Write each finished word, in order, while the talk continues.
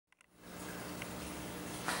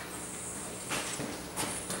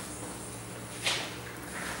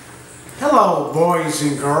Hello, boys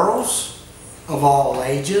and girls of all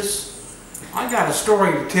ages. I got a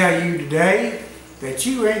story to tell you today that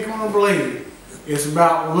you ain't gonna believe. It's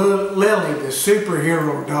about Lilly, the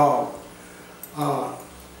superhero dog.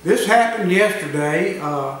 This happened yesterday.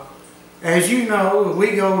 As you know,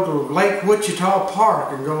 we go to Lake Wichita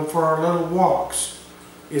Park and go for our little walks.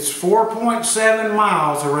 It's 4.7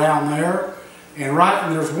 miles around there, and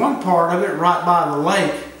there's one part of it right by the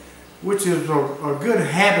lake, which is a good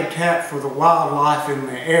habitat for the wildlife in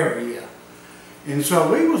the area. And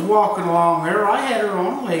so we was walking along there. I had her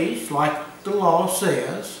on a leash, like the law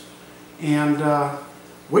says, and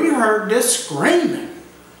we heard this screaming.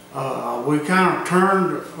 We kind of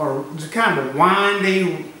turned, or it's kind of a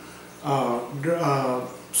windy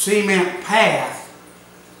cement path,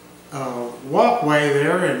 walkway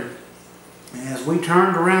there, and as we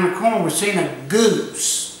turned around the corner, we seen a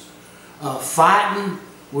goose fighting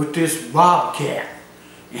with this bobcat.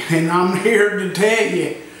 And I'm here to tell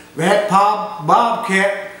you, that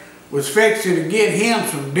bobcat was fixing to get him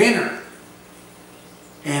some dinner.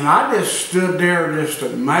 And I just stood there just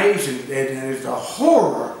amazed at the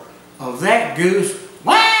horror of that goose.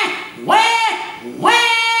 Wah! Wah!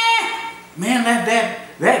 Wah! Man,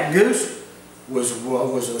 that goose was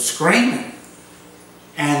screaming.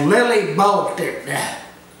 And Lilly bolted.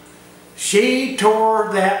 She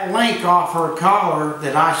tore that link off her collar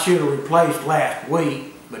that I should have replaced last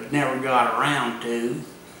week, but never got around to.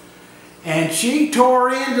 And she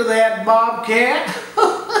tore into that bobcat.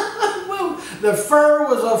 Well, the fur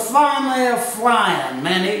was finally a-flying.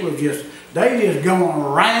 Man, they just going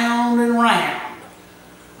round and round.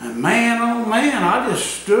 And man, oh man, I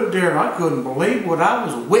just stood there and I couldn't believe what I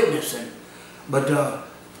was witnessing. But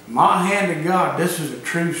my hand to God, this is a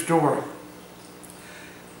true story.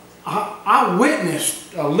 I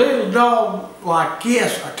witnessed a little dog like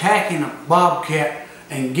this attacking a bobcat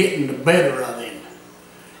and getting the better of him.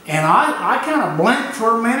 And I kind of blinked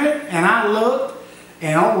for a minute and I looked,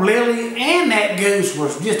 and old Lilly and that goose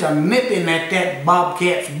was just nipping at that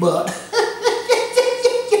bobcat's butt.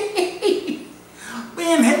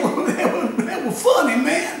 Man, that was funny,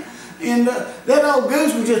 man. And that old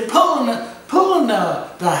goose was just pulling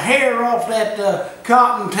the hair off that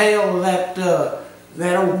cottontail of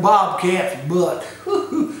that old bobcat's butt.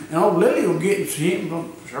 And old Lilly was getting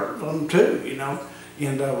some too, you know.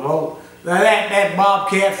 And that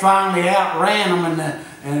bobcat finally outran them,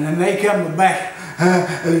 and then they come back,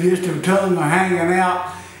 just their tongue hanging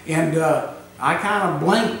out. And I kind of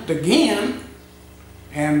blinked again,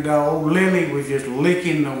 and old Lilly was just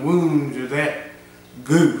licking the wounds of that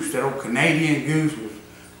goose. That old Canadian goose was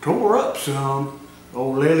tore up some.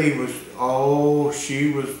 Old Lilly was,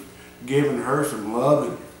 she was giving her some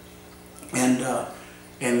loving. And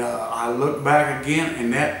I looked back again,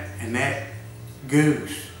 and that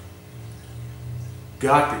goose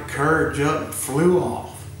got the courage up and flew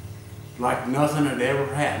off like nothing had ever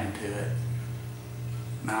happened to it.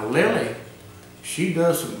 Now Lilly, she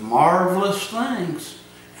does some marvelous things,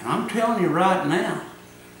 and I'm telling you right now,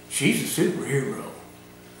 she's a superhero.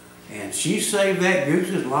 And she saved that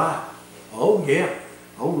goose's life. Oh yeah,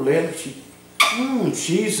 oh Lilly, she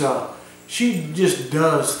just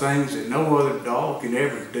does things that no other dog can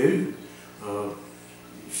ever do.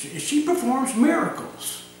 She performs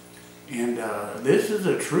miracles. And this is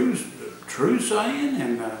a true saying,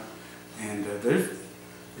 and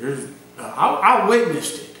I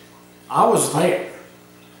witnessed it. I was there.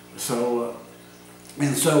 So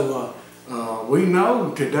we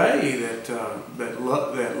know today that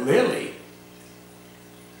Lilly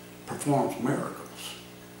performs miracles,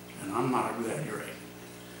 and I'm not exaggerating.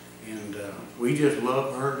 And we just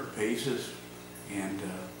love her to pieces, and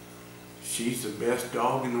she's the best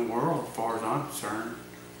dog in the world as far as I'm concerned.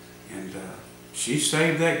 And she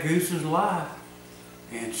saved that goose's life,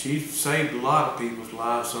 and she's saved a lot of people's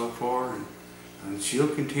lives so far, and she'll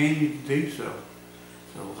continue to do so.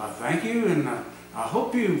 So I thank you, and I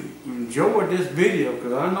hope you enjoyed this video,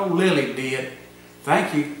 because I know Lilly did.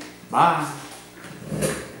 Thank you. Bye.